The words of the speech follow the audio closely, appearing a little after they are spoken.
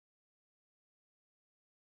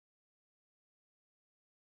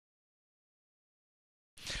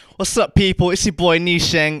What's up, people? It's your boy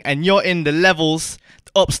Sheng, and you're in the levels,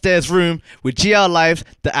 the upstairs room with GL Live's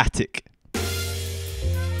The Attic.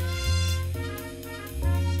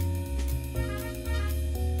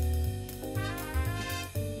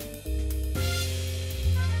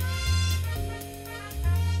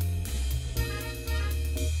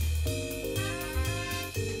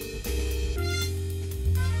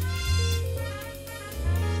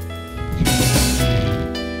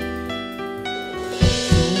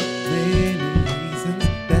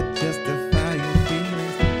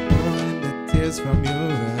 From your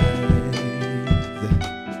eyes,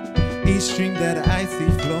 each string that I see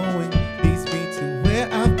flowing leads me to where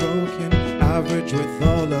I've broken average with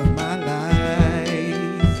all of my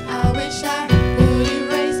lies. I wish I could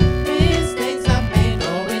erase mistakes I've made,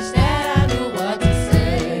 or wish that I knew what to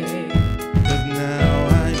say. 'Cause now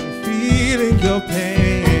I'm feeling your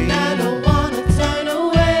pain, and I don't wanna turn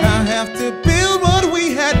away. I have to build what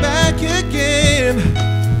we had back again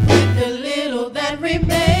with the little that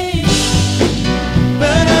remains.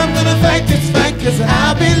 But I'm gonna fight this fight, 'cause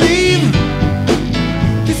I believe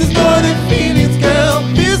this is more than feelings, girl,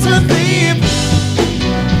 this was deep.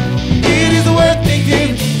 It is worth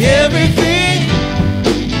thinking everything.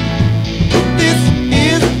 This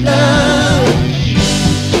is love.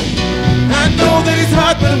 I know that it's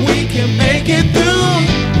hard, but we can make it through.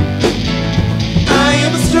 I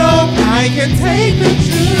am strong, I can take the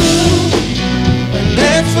truth. But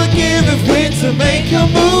let's forgive if we're to make a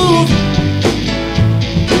move.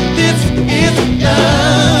 This is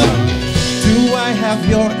love. Do I have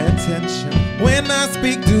your attention? When I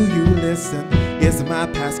speak, do you listen? Is my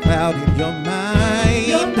past clouding your mind?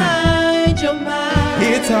 Your mind, your mind.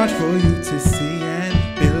 It's hard for you to see and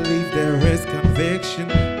believe there is conviction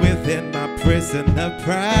within my prison of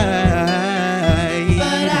pride.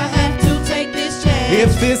 But I have to take this chance.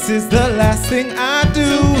 If this is the last thing I do,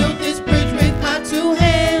 to build this bridge with my two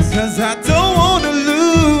hands. 'Cause I don't want to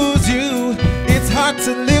lose you. It's hard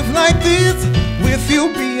to live like this with you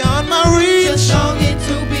beyond my reach. Just longing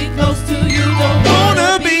to be close to you. Don't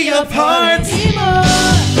wanna be apart anymore.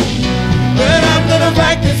 But I'm gonna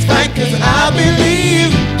fight this fight, 'cause I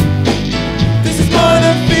believe this is more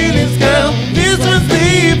than feelings, girl, this was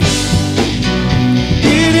deep.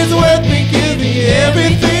 It is worth me giving you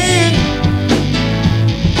everything.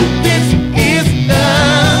 This is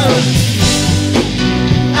love.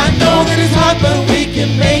 I know that it's hard, but we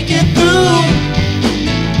can make it through.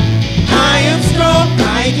 I am strong,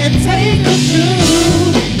 I can take the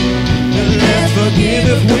truth. But let's forgive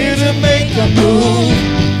if we're to make a move.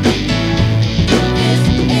 This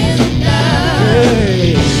is love.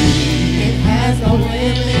 Hey. It has no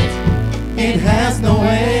limit. It has no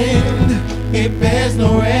end. It bears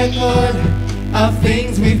no record of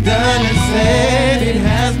things we've done and said. It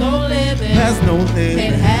has no limit. Has no limit.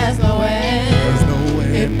 It has no end. Has no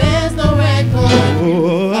end. It bears no record.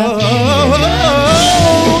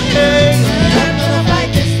 Okay. I'm gonna fight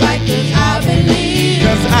this fight, 'cause I believe.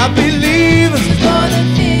 'Cause I believe this is more than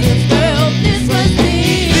feelings, girl. This was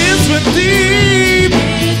deep. this was deep.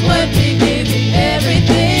 It is worth me giving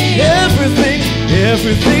everything. Everything,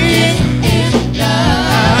 everything. This is love.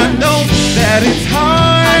 I know that it's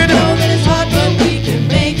hard. I know that it's hard, but we can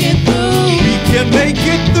make it through. We can make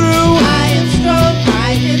it through. I am strong,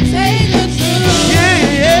 I can take the truth. Yeah,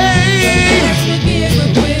 yeah. Let's forgive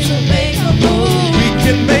if we're to make a move. We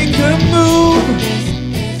can make a move.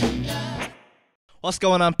 This is love. What's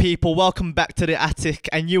going on, people? Welcome back to The Attic,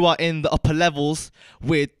 and you are in the upper levels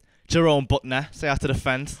with Jerome Butner. Say hi to the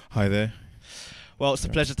fans. Hi there. Well, it's a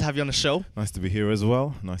pleasure to have you on the show. Nice to be here as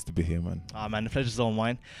well. Nice to be here, man. Ah, man, the pleasure's all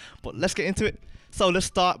mine. But let's get into it. So let's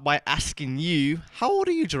start by asking you, how old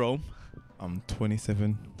are you, Jerome? I'm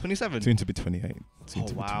 27. 27? Soon to be 28.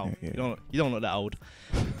 Oh, wow. 28, You don't look that old.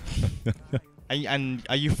 and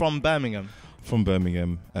are you from Birmingham? From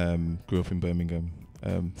Birmingham. Grew up in Birmingham.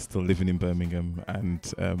 Still living in Birmingham.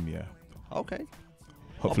 And yeah. Okay.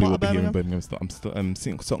 Hopefully part we'll of be here in Birmingham? Birmingham. I'm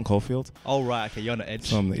still Sutton Coldfield. Oh, right. Okay, you're on the edge.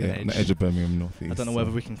 So I'm You're on the edge of Birmingham, northeast. I don't know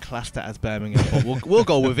whether we can class that as Birmingham, but we'll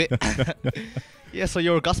go with it. Yeah, so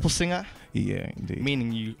you're a gospel singer, Yeah, indeed.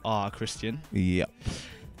 meaning you are a Christian. Yeah.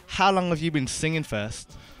 How long have you been singing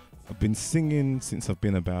first? I've been singing since I've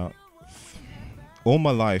been about all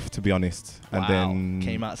my life, to be honest. And then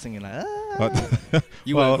came out singing like, But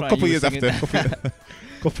you well, weren't a crying, couple you years were after. singing.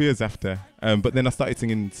 Couple years after. But then I started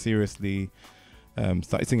singing seriously.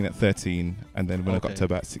 Started singing at 13, and then when I got to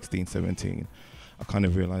about 16, 17, I kind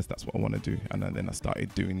of realized that's what I want to do, and then I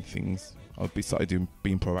started doing things.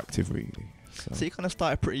 Being proactive, really. So you kind of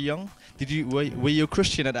started pretty young. Were you a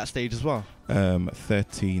Christian at that stage as well?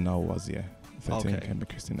 13 I was, yeah. 13 I Okay. became a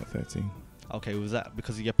Christian at 13. Okay, was that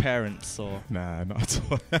because of your parents or? Nah, not at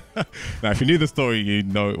all. Now, if you knew the story, you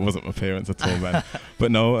know it wasn't my parents at all, man.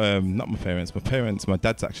 But no, not my parents. My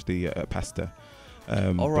dad's actually a pastor.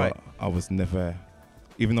 All right. But I was never,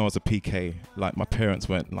 even though I was a PK, like my parents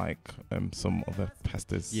weren't like some other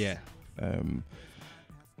pastors. Yeah.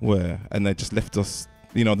 Were, and they just left us.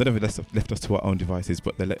 You know, they never left us to our own devices,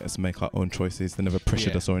 but they let us make our own choices. They never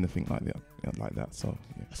pressured us or anything like that. So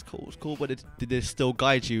yeah. That's cool. It's cool. But did they still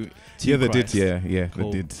guide you to Yeah, they Christ? did. Yeah,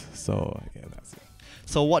 Cool. they did. So yeah, that's it.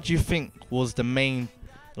 So what do you think was the main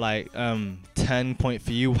turning point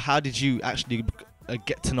for you? How did you actually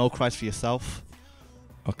get to know Christ for yourself?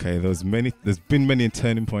 Okay, there's been many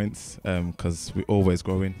turning points because we're always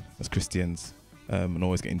growing as Christians and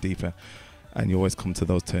always getting deeper. And you always come to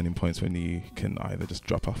those turning points when you can either just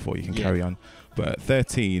drop off or you can carry on. But at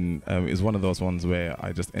 13, it was one of those ones where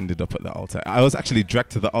I just ended up at the altar. I was actually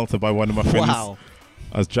dragged to the altar by one of my friends. Wow.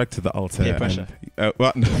 I was dragged to the altar. Peer pressure.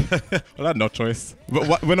 Well, I had no choice.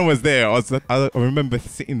 But when I was there, I remember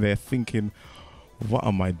sitting there thinking, what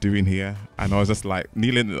am I doing here? And I was just like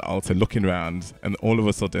kneeling at the altar, looking around, and all of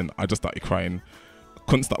a sudden, I just started crying.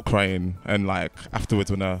 Couldn't stop crying, and like afterwards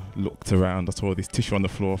when I looked around, I saw all this tissue on the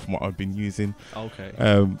floor from what I'd been using. Okay.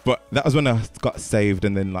 But that was when I got saved,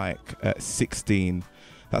 and then like at 16,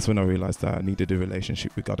 that's when I realized that I needed a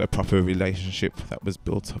relationship with God, a proper relationship that was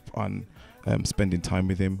built up on spending time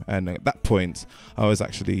with Him. And at that point, I was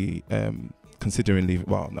actually considering leaving.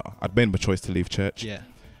 Well, no, I'd made my choice to leave church. Yeah.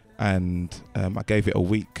 And I gave it a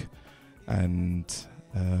week, and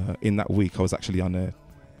in that week, I was actually on a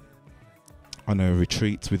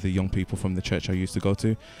retreat with the young people from the church I used to go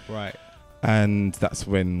to. Right. And that's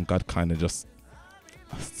when God kind of just,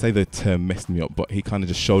 I say the term messed me up, but He kind of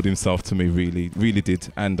just showed Himself to me, really, really did.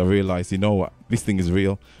 And I realized, you know what, this thing is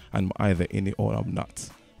real, and I'm either in it or I'm not.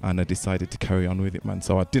 And I decided to carry on with it, man.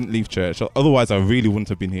 So I didn't leave church. Otherwise, I really wouldn't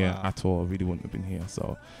have been here at all. I really wouldn't have been here.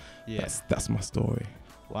 So Yeah. that's my story.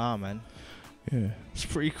 Wow, man. Yeah. It's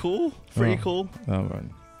pretty cool. Pretty cool. Oh,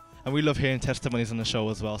 man. And we love hearing testimonies on the show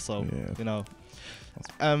as well. So, Yeah. you know,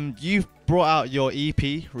 you've brought out your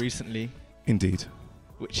EP recently, Indeed.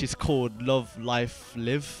 which is called Love, Life,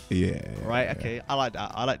 Live. Yeah. Right. yeah. Okay. I like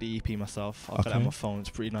that. I like the EP myself. I've got it on Okay. my phone. It's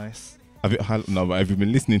pretty nice. But have you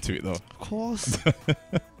been listening to it though? Of course.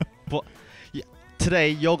 But yeah,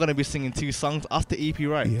 today you're going to be singing 2 songs off the EP,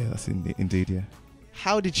 right? Yeah, that's indeed, yeah.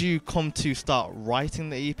 How did you come to start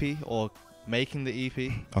writing the EP or making the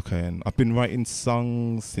EP? Okay, and I've been writing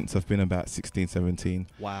songs since I've been about 16, 17.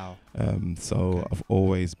 Wow. So Okay. I've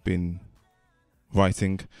always been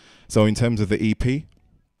writing. So in terms of the EP,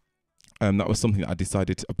 that was something that I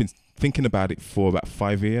decided. I've been thinking about it for about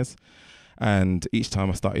 5 years. And each time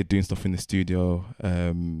I started doing stuff in the studio,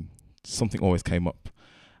 something always came up.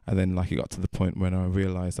 And then like it got to the point when I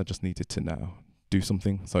realized I just needed to now do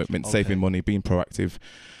something. So it meant saving money, being proactive.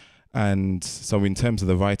 And so in terms of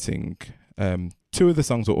the writing, 2 of the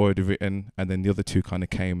songs were already written, and then the other 2 kind of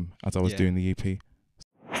came as I was doing the EP.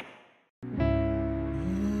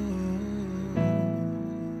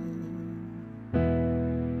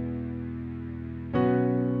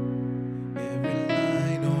 Every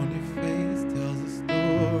line on your face tells a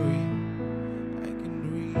story. I can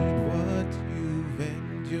read what you've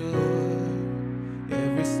endured.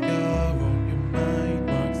 Every scar on your mind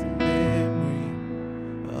marks a memory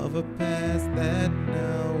of a past that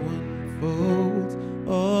now unfolds.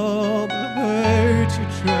 All the hurt you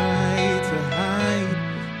tried to hide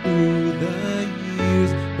through the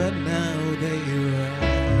years, but now they rise.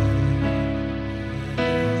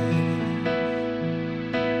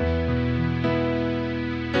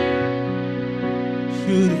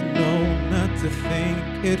 Should have known not to think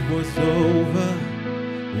it was over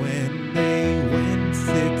when they went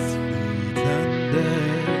 6 feet under.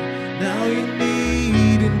 Now you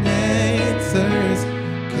needing answers,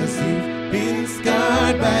 'cause you've been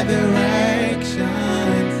scarred by their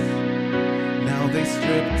actions. Now they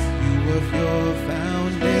stripped you of your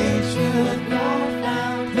foundation,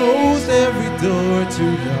 closed every door to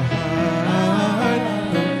your heart.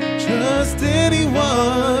 Don't trust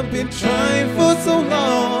anyone, been trying for so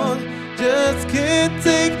long, just can't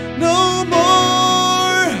take no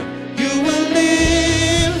more. You will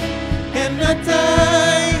live and not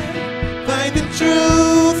die, find the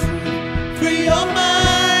truth, free your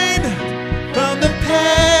mind from the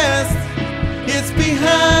past, it's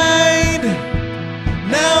behind.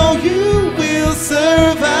 Now you will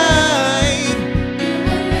survive. You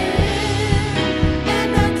will live and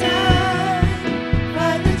not die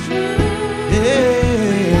by the truth.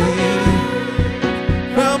 Yeah.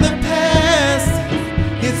 From the past,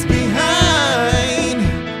 it's behind.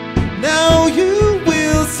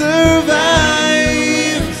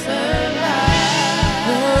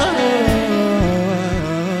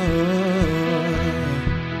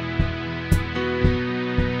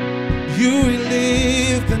 You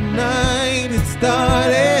relive the night it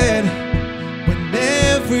started, when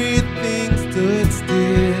everything stood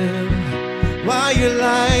still, while your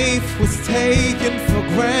life was taken for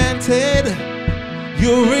granted.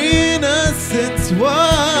 Your innocence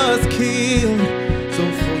was killed. So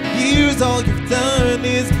for years all you've done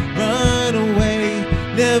is run away,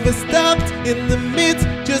 never stopped in the midst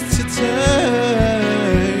just to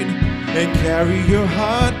turn and carry your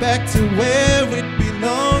heart back to where it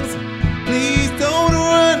belongs. Please don't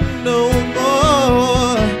run no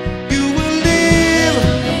more. You will live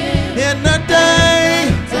and not die.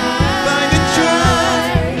 Find the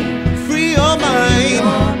truth, free your mind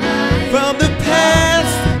from the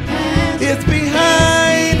past. It's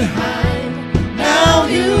behind. Now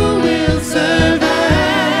you will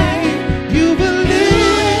survive. You will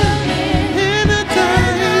live and not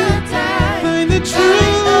die. Find the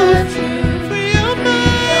truth, free your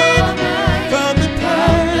mind from the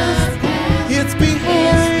past. It's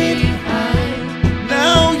behind.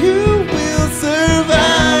 Now you will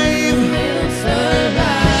survive.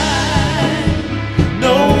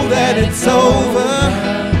 Know that it's over.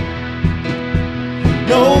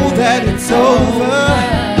 Know that it's over.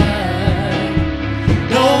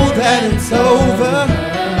 Know that it's over.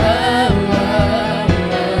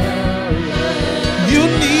 You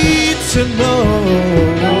need to know.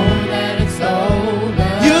 that it's over.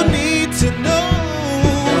 You need to know.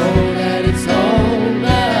 that it's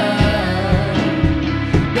over.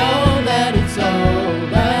 Know that it's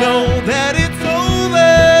over. Know that it's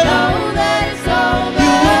over. Know that it's over.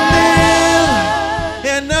 You will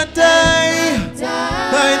live and not die.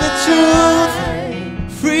 Find the truth,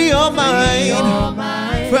 free your mind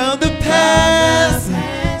from the past.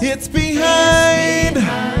 It's